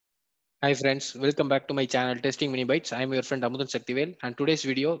Hi friends, welcome back to my channel Testing Mini Bytes. I am your friend Amudan Saktivel, and today's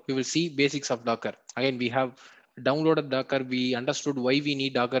video we will see basics of Docker. Again, we have downloaded Docker, we understood why we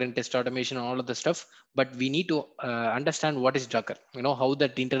need Docker and test automation and all of the stuff, but we need to understand what is Docker, how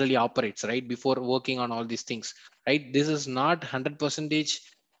that internally operates, right? Before working on all these things, right? This is not 100%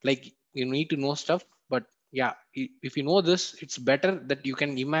 like you need to know stuff, but yeah, if you know this, it's better that you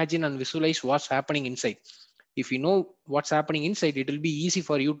can imagine and visualize what's happening inside. If you know what's happening inside, it will be easy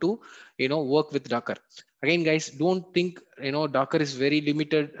for you to work with Docker. Again guys, don't think Docker is very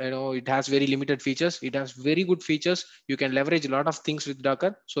limited. It has very limited features. It has very good features. You can leverage a lot of things with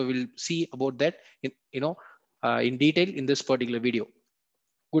Docker, so we'll see about that in detail in this particular video.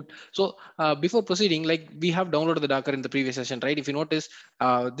 Good. So before proceeding, like we have downloaded the Docker in the previous session, right? If you notice,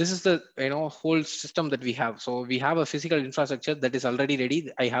 this is the whole system that we have. So we have a physical infrastructure that is already ready.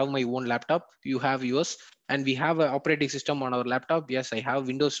 I have my own laptop. You have yours, and we have an operating system on our laptop. Yes, I have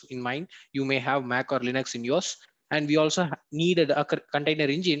Windows in mine. You may have Mac or Linux in yours. And we also need a Docker container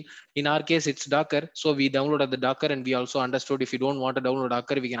engine. In our case, it's Docker. So we downloaded the Docker, and we also understood if you don't want to download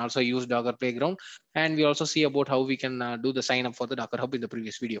Docker, we can also use Docker Playground, and we also see about how we can do the sign up for the Docker Hub in the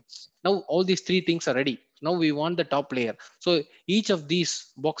previous video. Now all these three things are ready. Now we want the top layer. So each of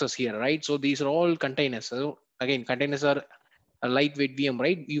these boxes here, right? So these are all containers. So again, containers are a lightweight VM,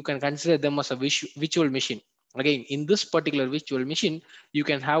 right? You can consider them as a virtual machine. Again, in this particular virtual machine, you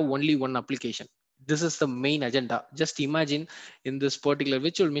can have only one application. This is the main agenda. Just imagine, in this particular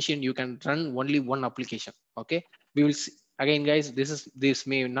virtual machine, you can run only one application. Okay, we will see. Again guys, this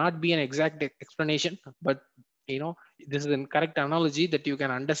may not be an exact explanation, but this is a correct analogy that you can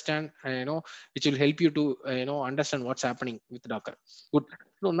understand, which will help you to understand what's happening with Docker. Good.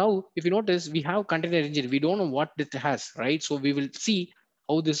 So now, if you notice, we have container engine. We don't know what it has, right? So we will see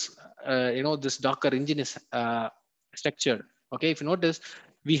how this, this Docker engine is structured. Okay. If you notice,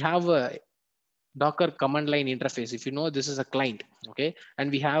 we have a Docker command line interface. If you know, this is a client. Okay. And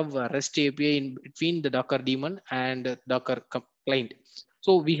we have a REST API in between the Docker daemon and Docker client.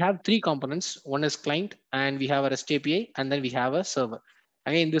 So we have three components. One is client, and we have a REST API, and then we have a server.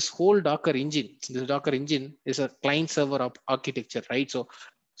 Again, this whole this Docker engine is a client server architecture, right?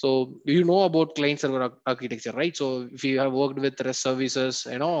 So you know about client server architecture, right? So if you have worked with REST services,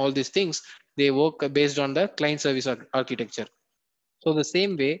 all these things, they work based on the client service architecture. So the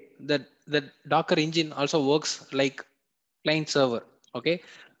same way that the Docker engine also works like client server. Okay.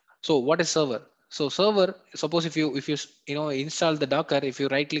 So what is server? So server, suppose if you install the Docker, if you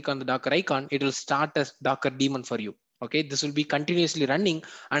right click on the Docker icon, it will start as Docker daemon for you. Okay, this will be continuously running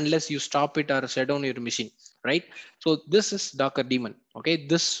unless you stop it or shut down your machine, right? So this is Docker daemon. Okay,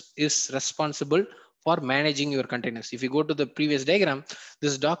 this is responsible for managing your containers. If you go to the previous diagram,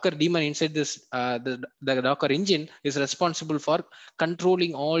 this Docker daemon inside this the Docker engine is responsible for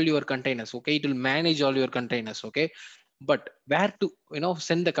controlling all your containers. Okay, it will manage all your containers. Okay, but where to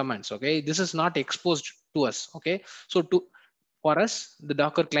send the commands? Okay, this is not exposed to us. Okay, so for us, the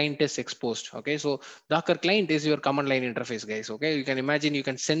Docker client is exposed. Okay, so Docker client is your command line interface, guys. Okay, you can imagine you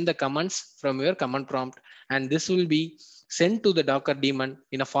can send the commands from your command prompt, and this will be sent to the Docker daemon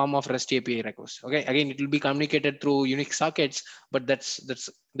in a form of REST API request. Okay, again, it will be communicated through Unix sockets, but that's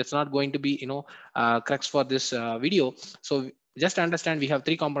not going to be crux for this video. So just understand, we have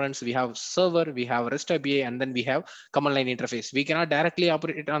three components. We have server, we have REST API, and then we have command line interface. We cannot directly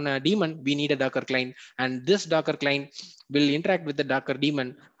operate on a daemon. We need a Docker client, and this Docker client will interact with the Docker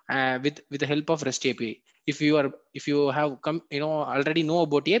daemon with the help of REST API. If you have already know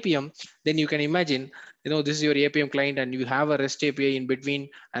about APM, then you can imagine this is your APM client, and you have a REST API in between,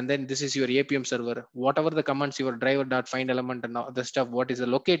 and then this is your APM server. Whatever the commands, your driver dot find element and all the stuff, what is the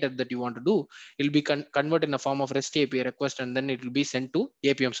located that you want to do, it will be converted in a form of REST API request, and then it will be sent to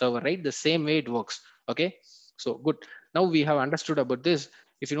APM server, right? The same way it works. Okay, so good. Now we have understood about this.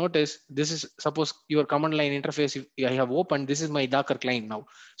 If you notice, this is, suppose your command line interface, if I have opened, this is my Docker client now.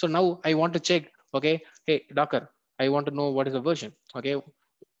 So now I want to check, okay, hey Docker, I want to know what is the version. Okay,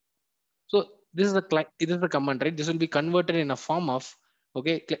 so this is the this is the command, right? This will be converted in a form of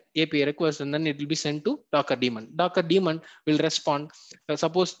API request, and then it will be sent to Docker daemon. Docker daemon will respond.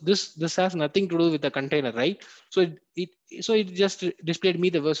 Suppose this has nothing to do with the container, right? So it just displayed me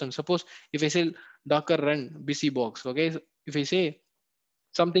the version. Suppose if I say Docker run busybox, okay, so if I say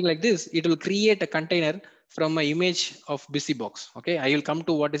something like this, it will create a container from an image of busybox. Okay, I will come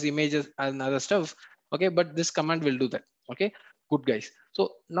to what is images and other stuff. Okay, but this command will do that. Okay, good guys.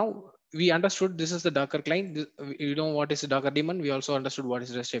 So now we understood this is the Docker client. You know what is the Docker daemon. We also understood what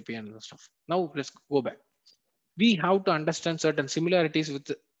is REST API and other stuff. Now let's go back. We have to understand certain similarities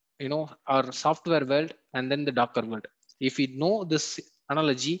with our software world and then the Docker world. If we know this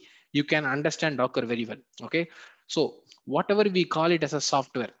analogy, you can understand Docker very well. Okay, so whatever we call it as a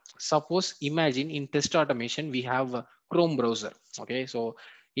software, suppose imagine in test automation we have a Chrome browser. Okay, so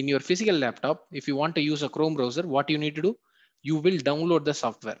in your physical laptop, if you want to use a Chrome browser, what you need to do, you will download the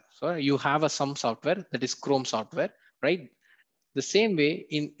software. So you have a some software that is Chrome software, right? The same way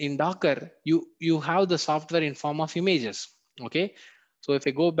in Docker, you have the software in form of images. Okay, so if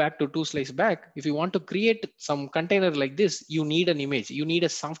I go back to two slides back, if you want to create some container like this, you need an image, you need a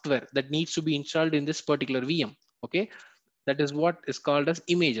software that needs to be installed in this particular VM. Okay, that is what is called as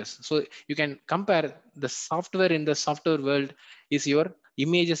images. So you can compare the software in the software world is your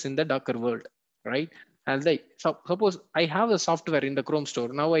images in the Docker world, right? And like, suppose I have the software in the Chrome store,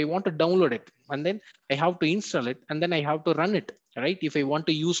 now I want to download it, and then I have to install it, and then I have to run it, right? If I want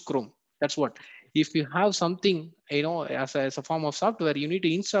to use Chrome, that's what. If you have something, as a form of software, you need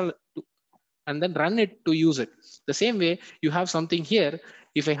to install and then run it to use it. The same way you have something here.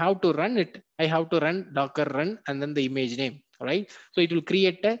 If I have to run it, I have to run Docker run and then the image name, right? So it will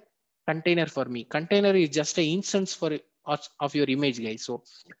create a container for me. Container is just an instance for of your image, guys. So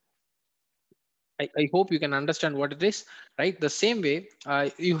I hope you can understand what it is, right? The same way,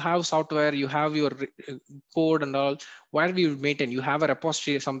 you have software, you have your code and all. Where we maintain, you have a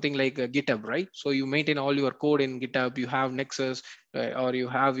repository, something like GitHub, right? So you maintain all your code in GitHub. You have Nexus, or you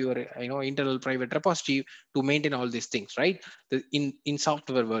have your internal private repository to maintain all these things, right? In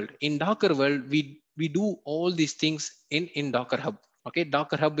software world, in Docker world, we do all these things in Docker Hub. Okay,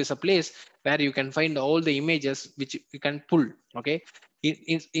 Docker Hub is a place where you can find all the images which you can pull. Okay,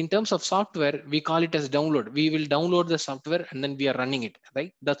 in terms of software, we call it as download. We will download the software and then we are running it,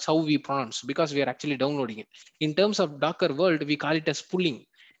 right? That's how we pronounce, because we are actually downloading it. In terms of Docker world, we call it as pulling.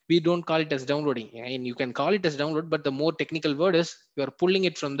 We don't call it as downloading. And you can call it as download, but the more technical word is you are pulling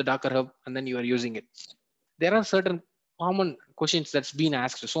it from the Docker Hub and then you are using it. There are certain common questions that's been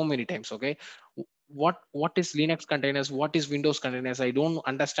asked so many times. Okay, what is Linux containers, what is Windows containers? I don't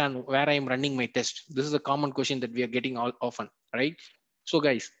understand where I am running my test. This is a common question that we are getting all often, right? So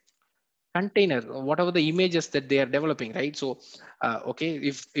guys, container, whatever the images that they are developing, right? So okay,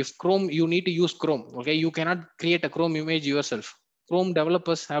 if Chrome, you need to use Chrome. Okay, you cannot create a Chrome image yourself. Chrome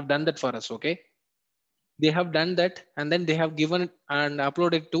developers have done that for us. Okay, they have done that and then they have given and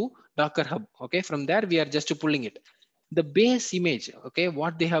uploaded to Docker Hub. Okay, from there we are just pulling it. The base image, okay,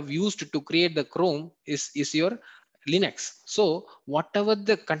 what they have used to create the Chrome is your Linux. So whatever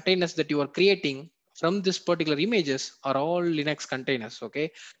the containers that you are creating from this particular images are all Linux containers.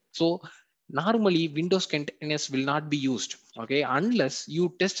 Okay, so normally Windows containers will not be used, okay, unless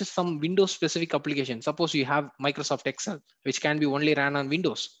you test some Windows specific application. Suppose you have Microsoft Excel, which can be only ran on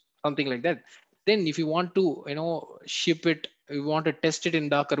Windows, something like that. Then if you want to ship it, you want to test it in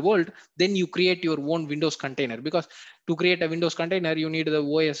Docker world, then you create your own Windows container, because to create a Windows container you need the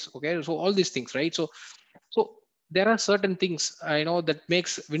OS. Okay, so all these things, right? So there are certain things that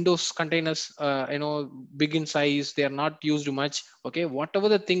makes Windows containers big in size. They are not used much. Okay, whatever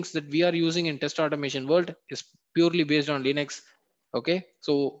the things that we are using in test automation world is purely based on Linux. Okay,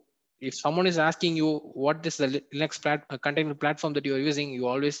 so if someone is asking you what is the Linux container platform that you are using, you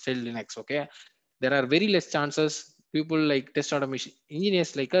always tell Linux. Okay, there are very less chances people like test automation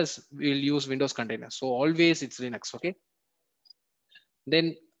engineers like us will use Windows containers. So always it's Linux. Okay,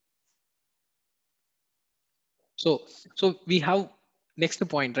 then so we have next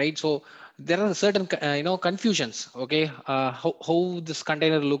point, right? So there are certain confusions. Okay, how this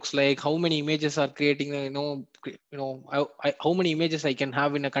container looks like, how many images are creating, how many images I can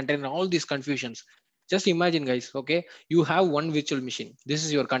have in a container, all these confusions. Just imagine, guys. Okay, you have one virtual machine. This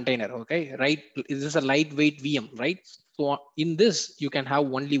is your container. Okay, right? This is a lightweight VM, right? So in this you can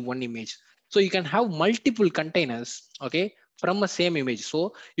have only one image. So you can have multiple containers, okay, from a same image.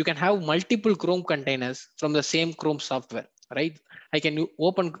 So you can have multiple Chrome containers from the same Chrome software, right? I can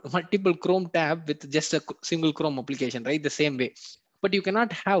open multiple Chrome tab with just a single Chrome application, right? The same way. But you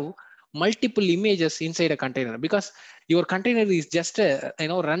cannot have multiple images inside a container, because your container is just a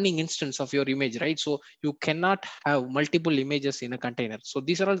running instance of your image, right? So you cannot have multiple images in a container. So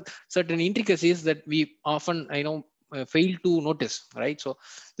these are all certain intricacies that we often fail to notice, right? So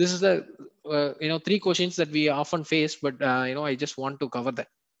this is the three questions that we often face, but I just want to cover that.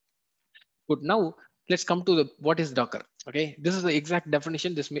 But now let's come to the what is Docker. Okay, this is the exact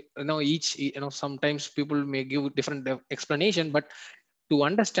definition. This may, each sometimes people may give different explanation, but to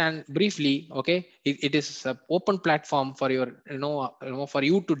understand briefly, okay, it is an open platform for your for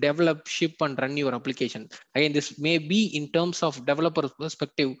you to develop, ship and run your application. Again, this may be in terms of developer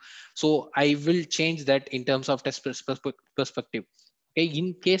perspective, so I will change that in terms of test perspective. Okay,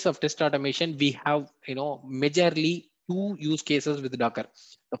 in case of test automation, we have majorly two use cases with Docker.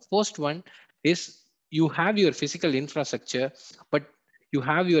 The first one is you have your physical infrastructure, but you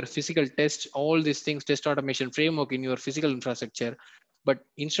have your physical test, all these things, test automation framework in your physical infrastructure. But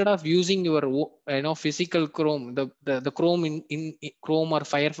instead of using your physical Chrome, the Chrome in Chrome or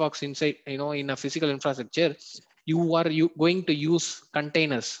Firefox inside, in a physical infrastructure, you going to use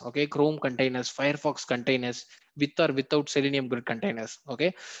containers, okay, Chrome containers, Firefox containers, with or without Selenium grid containers.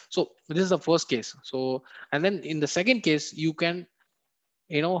 Okay, so this is the first case. So, and then in the second case, you can,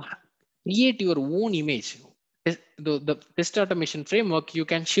 you know create your own image. The test automation framework, you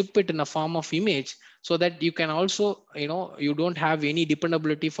can ship it in a form of image, so that you can also, you don't have any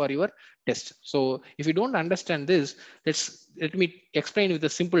dependability for your test. So if you don't understand this, let me explain with a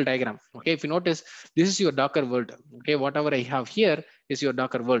simple diagram. Okay, if you notice, this is your Docker world. Okay, whatever I have here is your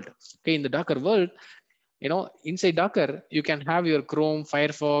Docker world. Okay, in the Docker world, inside Docker, you can have your Chrome,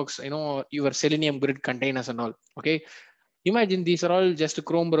 Firefox, your Selenium grid containers and all. Okay, imagine these are all just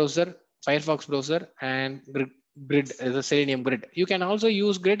Chrome browser, Firefox browser, and grid as a Selenium grid. You can also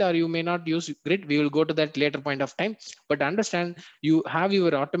use grid, or you may not use grid. We will go to that later point of time. But understand, you have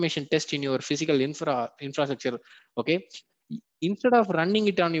your automation test in your physical infrastructure. Okay, instead of running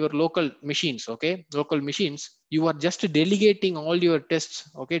it on your local machines, okay, local machines, you are just delegating all your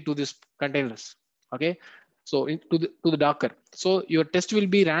tests, okay, to this containers. Okay, so to the Docker. So your test will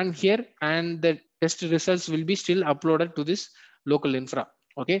be ran here, and the test results will be still uploaded to this local infra.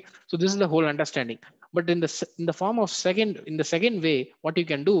 Okay, so this is the whole understanding. But in the form of in the second way, what you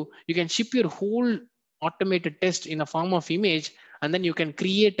can do, you can ship your whole automated test in a form of image, and then you can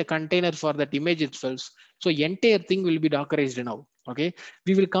create a container for that image itself. So entire thing will be Dockerized now. Okay,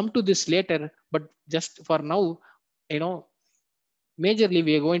 we will come to this later, but just for now, you know majorly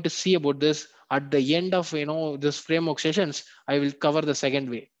we are going to see about this at the end of, this framework sessions. I will cover the second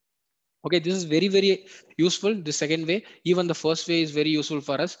way. Okay, this is very, very useful, the second way. Even the first way is very useful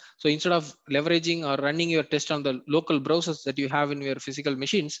for us. So instead of leveraging or running your test on the local browsers that you have in your physical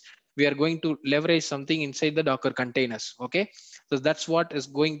machines, we are going to leverage something inside the Docker containers. Okay, so that's what is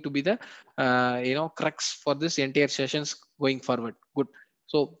going to be the crux for this entire sessions going forward. Good.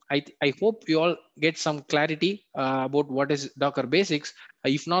 So I hope you all get some clarity about what is Docker basics.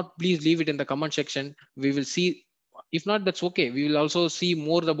 If not, please leave it in the comment section. We will see. If not, that's okay. We will also see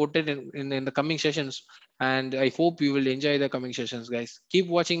more about it in the coming sessions. And I hope you will enjoy the coming sessions, guys. Keep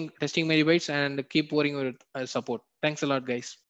watching Testing Many Bytes and keep pouring your support. Thanks a lot, guys.